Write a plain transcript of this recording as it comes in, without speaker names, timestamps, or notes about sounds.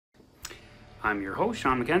I'm your host,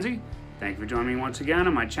 Sean MacKenzie. Thank you for joining me once again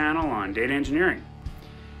on my channel on data engineering.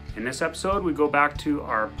 In this episode, we go back to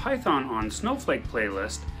our Python on Snowflake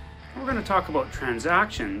playlist, and we're going to talk about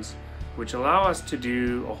transactions, which allow us to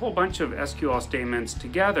do a whole bunch of SQL statements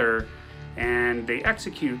together, and they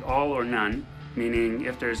execute all or none, meaning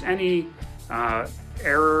if there's any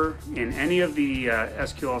error in any of the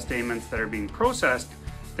SQL statements that are being processed,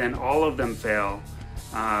 then all of them fail,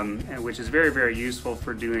 which is very, very useful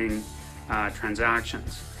for doing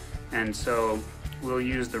transactions. And so we'll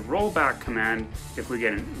use the rollback command if we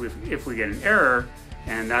get an error,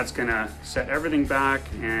 and that's going to set everything back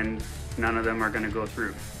and none of them are going to go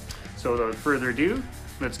through. So without further ado,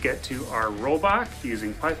 let's get to our rollback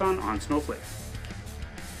using Python on Snowflake.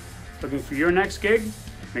 Looking for your next gig?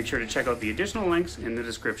 Make sure to check out the additional links in the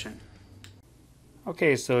description.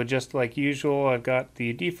 Okay, so just like usual, I've got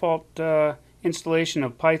the default installation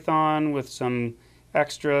of Python with some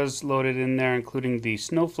extras loaded in there, including the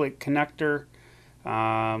Snowflake Connector.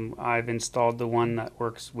 I've installed the one that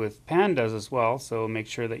works with Pandas as well, so make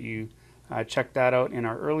sure that you check that out in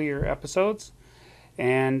our earlier episodes.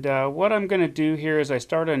 And what I'm going to do here is I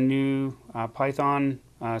start a new Python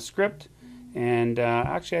script, and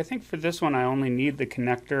actually I think for this one I only need the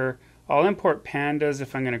connector. I'll import Pandas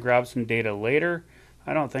if I'm going to grab some data later.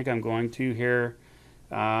 I don't think I'm going to here.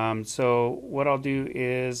 So what I'll do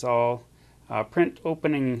is I'll print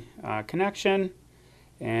opening connection,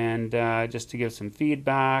 and just to give some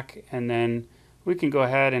feedback, and then we can go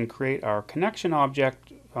ahead and create our connection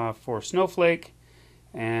object for Snowflake,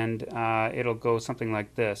 and it'll go something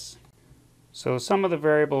like this. So some of the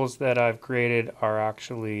variables that I've created are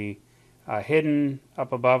actually hidden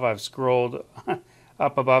up above. I've scrolled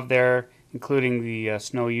up above there, including the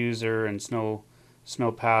snow user and snow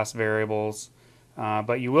pass variables.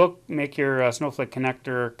 But you will make your Snowflake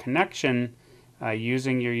Connector connection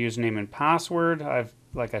using your username and password.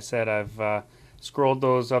 Like I said, I've scrolled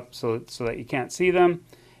those up so that you can't see them,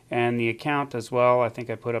 and the account as well. I think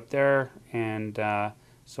I put up there, and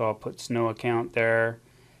so I'll put snow account there.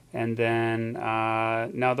 And then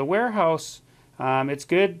now the warehouse, it's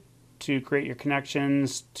good to create your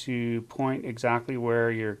connections to point exactly where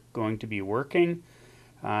you're going to be working.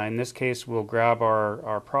 In this case, we'll grab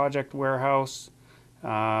our project warehouse,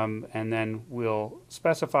 and then we'll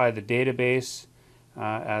specify the database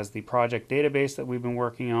as the project database that we've been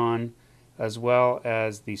working on, as well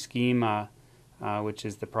as the schema, which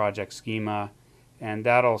is the project schema. And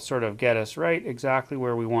that'll sort of get us right exactly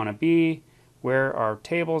where we want to be, where our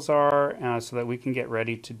tables are, so that we can get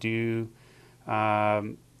ready to do a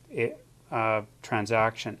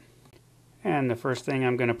transaction. And the first thing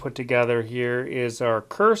I'm going to put together here is our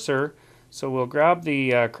cursor. So we'll grab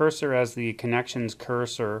the cursor as the connections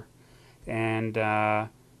cursor, and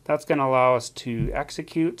that's going to allow us to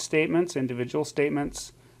execute statements, individual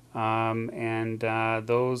statements, and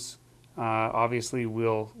those obviously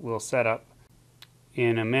we'll set up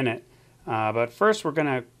in a minute. But first we're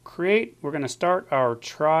going to start our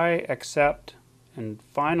try, except, and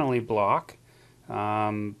finally block,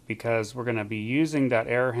 because we're going to be using that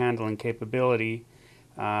error handling capability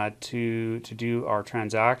to do our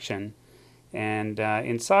transaction. And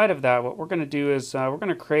inside of that, what we're going to do is we're going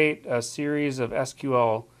to create a series of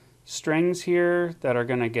SQL strings here that are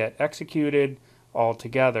going to get executed all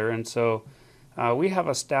together. And so we have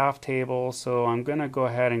a staff table, so I'm going to go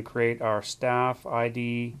ahead and create our staff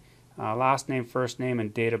ID, last name, first name,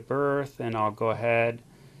 and date of birth, and I'll go ahead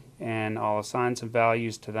and I'll assign some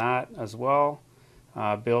values to that as well,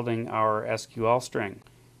 building our SQL string.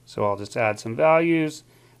 So I'll just add some values.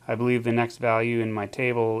 I believe the next value in my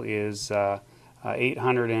table is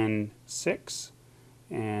 806,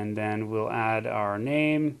 and then we'll add our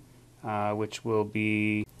name, which will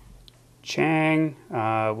be Chang.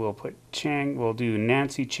 We'll put Chang. We'll do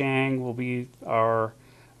Nancy Chang will be our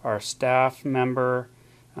staff member.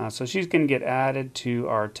 So she's going to get added to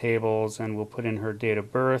our tables, and we'll put in her date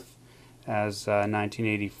of birth as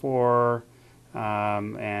 1984,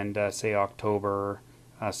 and say October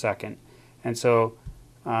 2nd. And so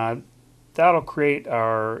that'll create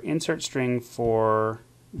our insert string for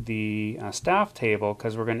the staff table,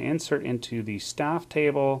 because we're going to insert into the staff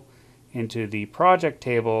table, into the project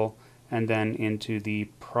table, and then into the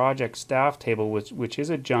project staff table, which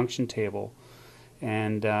is a junction table.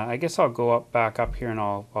 And I guess I'll go back up here, and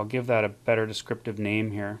I'll give that a better descriptive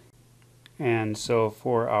name here. And so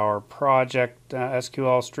for our project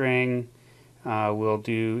SQL string, we'll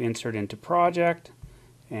do insert into project,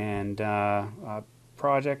 and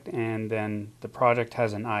project, and then the project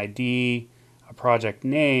has an ID, a project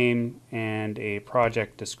name, and a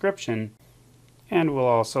project description. And we'll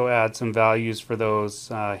also add some values for those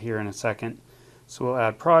here in a second. So we'll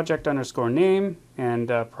add project underscore name and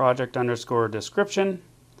project underscore description,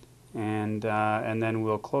 and then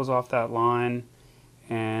we'll close off that line,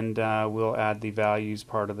 and we'll add the values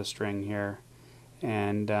part of the string here.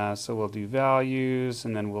 And so we'll do values,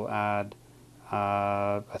 and then we'll add,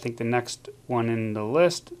 I think the next one in the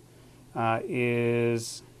list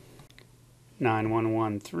is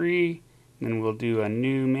 9113. Then we'll do a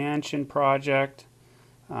new mansion project,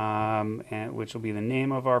 and which will be the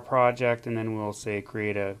name of our project, and then we'll say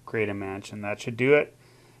create a mansion. That should do it,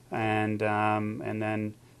 and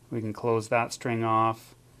then we can close that string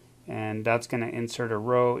off, and that's going to insert a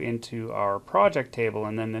row into our project table.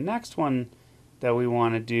 And then the next one that we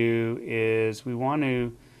want to do is we want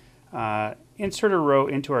to insert a row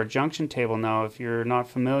into our junction table. Now, if you're not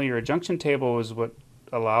familiar, a junction table is what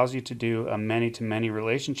allows you to do a many-to-many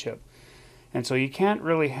relationship. And so you can't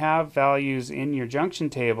really have values in your junction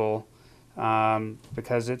table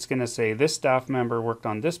because it's going to say this staff member worked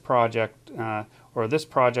on this project, or this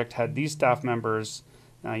project had these staff members.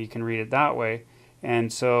 You can read it that way.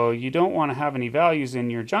 And so you don't want to have any values in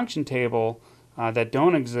your junction table that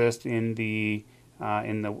don't exist in the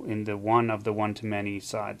one of the one-to-many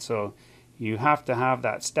side. So you have to have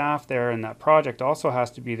that staff there, and that project also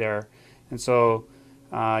has to be there. And so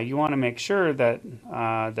you want to make sure that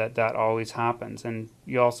that always happens, and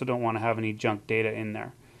you also don't want to have any junk data in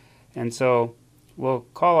there. And so we'll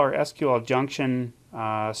call our SQL junction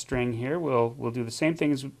string here. We'll do the same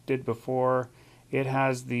thing as we did before. It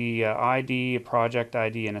has the ID, a project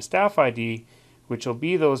ID, and a staff ID, which will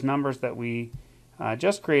be those numbers that we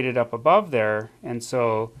just created up above there. And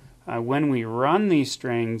so when we run these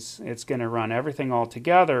strings, it's going to run everything all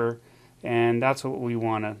together. And that's what we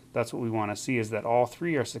want to see, is that all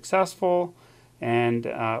three are successful, and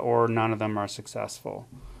or none of them are successful.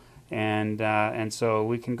 And so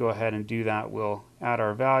we can go ahead and do that. We'll add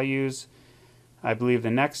our values. I believe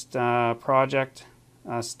the next project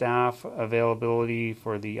staff availability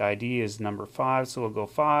for the ID is number 5, so we'll go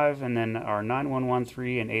 5, and then our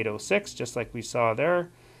 9113 and 806, just like we saw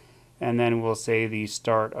there. And then we'll say the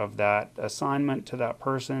start of that assignment to that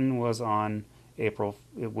person was on April.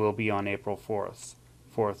 It will be on April 4th,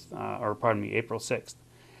 or pardon me, April 6th.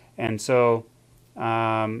 And so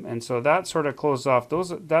that sort of closes off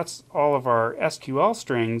those. That's all of our SQL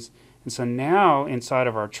strings. And so now inside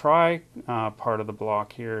of our try part of the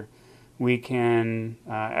block here, we can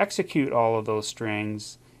execute all of those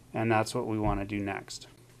strings, and that's what we want to do next.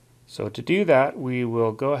 So to do that, we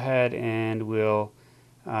will go ahead and we'll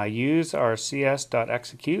use our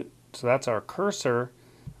cs.execute. So that's our cursor,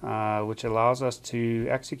 which allows us to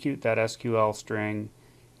execute that SQL string,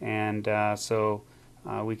 and so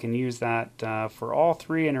we can use that for all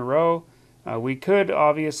three in a row. We could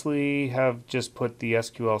obviously have just put the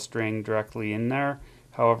SQL string directly in there.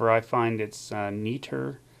 However, I find it's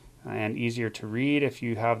neater and easier to read if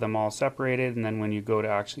you have them all separated, and then when you go to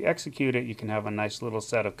actually execute it, you can have a nice little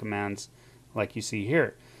set of commands like you see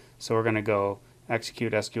here. So we're going to go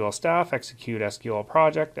execute SQL staff, execute SQL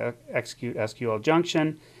project, execute SQL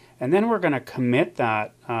junction, and then we're going to commit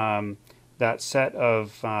that that set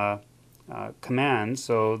of commands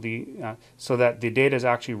so that the data is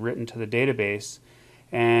actually written to the database.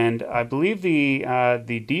 And I believe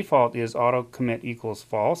the default is auto commit equals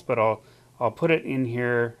false, but I'll put it in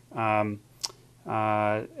here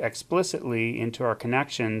explicitly into our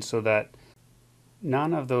connection so that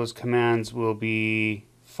none of those commands will be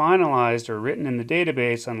finalized or written in the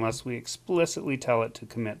database unless we explicitly tell it to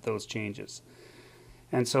commit those changes.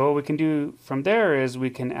 And so what we can do from there is we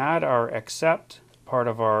can add our except part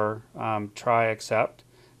of our try except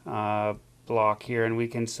block here, and we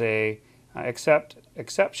can say accept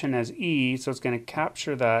exception as E, so it's going to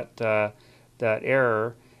capture that that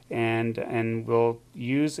error, and we'll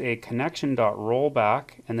use a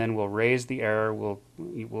connection.rollback, and then we'll raise the error.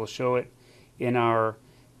 We'll show it in our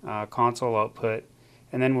console output,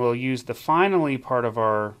 and then we'll use the finally part of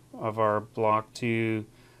our block to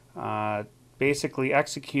basically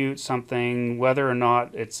execute something whether or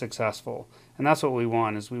not it's successful. And that's what we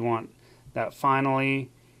want, is we want that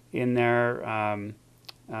finally in there,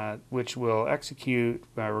 which will execute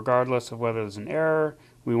regardless of whether there's an error.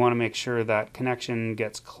 We want to make sure that connection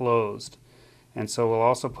gets closed. And so we'll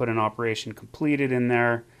also put an operation completed in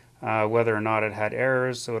there, whether or not it had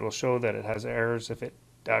errors. So it'll show that it has errors if it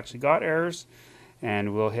actually got errors.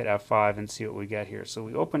 And we'll hit F5 and see what we get here. So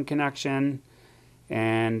we open connection,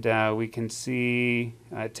 and we can see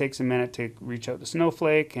it takes a minute to reach out to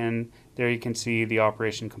Snowflake, and there you can see the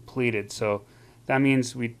operation completed. So that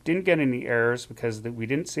means we didn't get any errors because we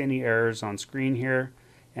didn't see any errors on screen here.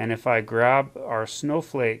 And if I grab our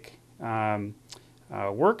Snowflake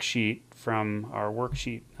worksheet from our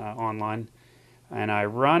worksheet online, and I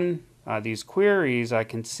run these queries, I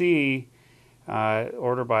can see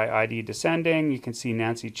order by ID descending. You can see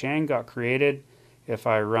Nancy Chang got created. If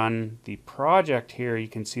I run the project here, you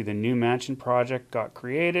can see the new mention project got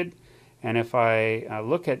created. And if I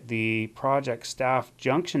look at the project staff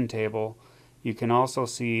junction table, you can also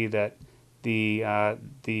see that the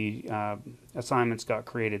assignments got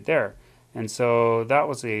created there. And so that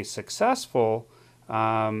was a successful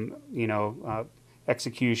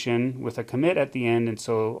execution with a commit at the end, and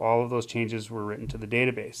so all of those changes were written to the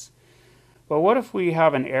database. But what if we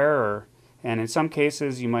have an error? And in some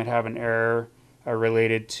cases you might have an error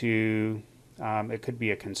related to, it could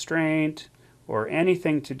be a constraint or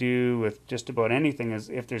anything to do with just about anything. As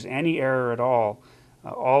if there's any error at all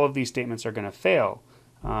of these statements are going to fail,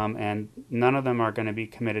 and none of them are going to be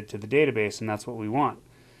committed to the database, and that's what we want.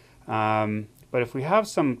 But if we have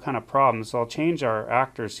some kind of problem, so I'll change our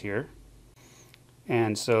actors here.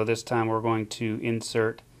 And so this time we're going to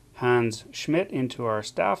insert Hans Schmidt into our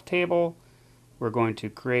staff table. We're going to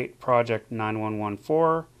create project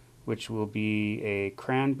 9114, which will be a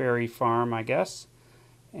cranberry farm, I guess.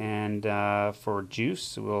 And for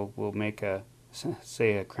juice, we'll make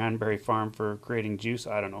say a cranberry farm for creating juice.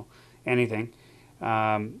 I don't know, anything.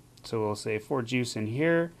 So we'll say for juice in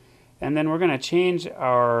here. And then we're going to change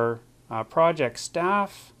our project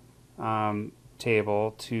staff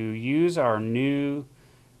table to use our new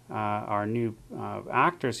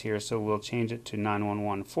actors here. So we'll change it to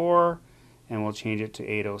 9114, and we'll change it to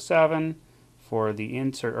 807 for the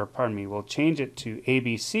insert, or pardon me, we'll change it to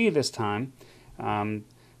ABC this time,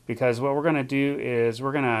 because what we're going to do is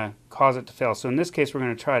we're going to cause it to fail. So in this case, we're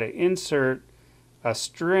going to try to insert a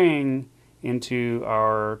string into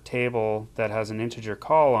our table that has an integer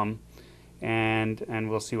column, and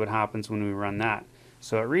we'll see what happens when we run that.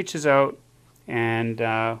 So it reaches out, and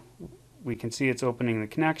we can see it's opening the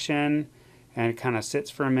connection, and it kind of sits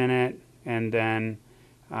for a minute, and then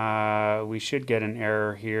we should get an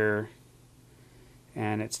error here,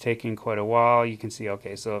 and it's taking quite a while. You can see,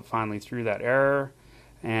 okay, so it finally threw that error,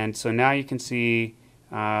 and so now you can see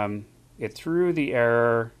it threw the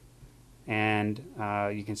error, and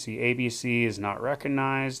you can see ABC is not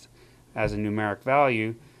recognized as a numeric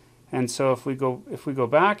value. And so if we go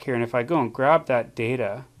back here, and if I go and grab that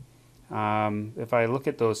data, if I look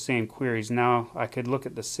at those same queries, now I could look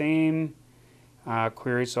at the same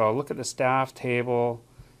query. So I'll look at the staff table,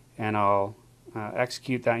 and I'll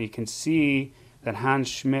execute that. And you can see that Hans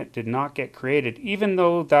Schmidt did not get created, even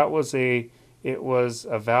though that was it was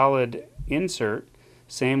a valid insert.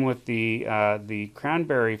 Same with the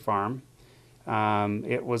cranberry farm.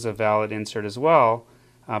 It was a valid insert as well.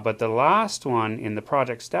 But the last one in the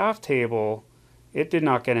project staff table, it did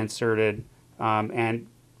not get inserted, and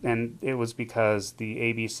it was because the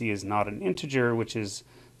ABC is not an integer, which is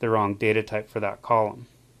the wrong data type for that column.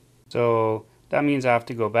 So that means I have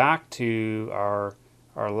to go back to our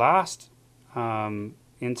last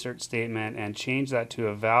insert statement and change that to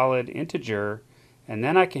a valid integer, and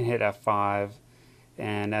then I can hit F5,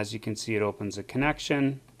 and as you can see, it opens a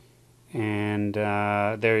connection. And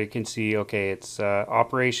there you can see, okay, it's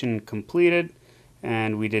operation completed,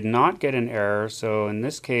 and we did not get an error. So in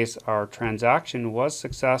this case, our transaction was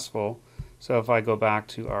successful. So if I go back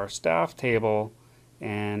to our staff table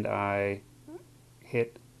and I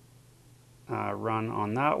hit run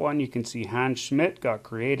on that one, you can see Hans Schmidt got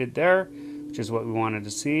created there, which is what we wanted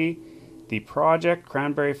to see. The project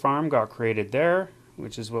Cranberry Farm got created there,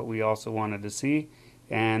 which is what we also wanted to see.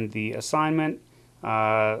 And the assignment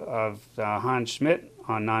of Hans Schmidt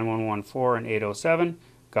on 9114 and 807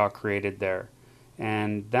 got created there.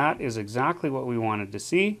 And that is exactly what we wanted to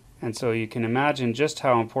see. And so you can imagine just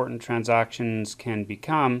how important transactions can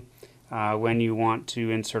become when you want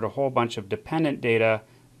to insert a whole bunch of dependent data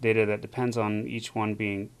that depends on each one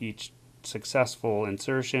being each successful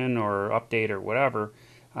insertion or update or whatever.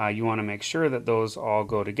 You want to make sure that those all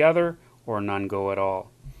go together or none go at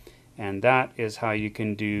all. And that is how you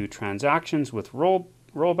can do transactions with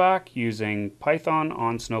rollback using Python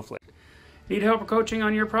on Snowflake. Need help or coaching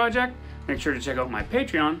on your project? Make sure to check out my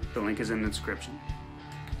Patreon. The link is in the description.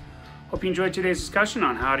 Hope you enjoyed today's discussion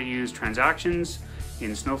on how to use transactions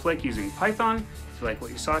in Snowflake using Python. If you like what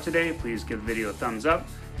you saw today, please give the video a thumbs up.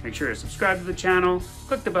 Make sure to subscribe to the channel.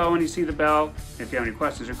 Click the bell when you see the bell. And if you have any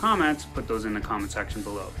questions or comments, put those in the comment section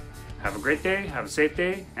below. Have a great day, have a safe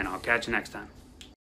day, and I'll catch you next time.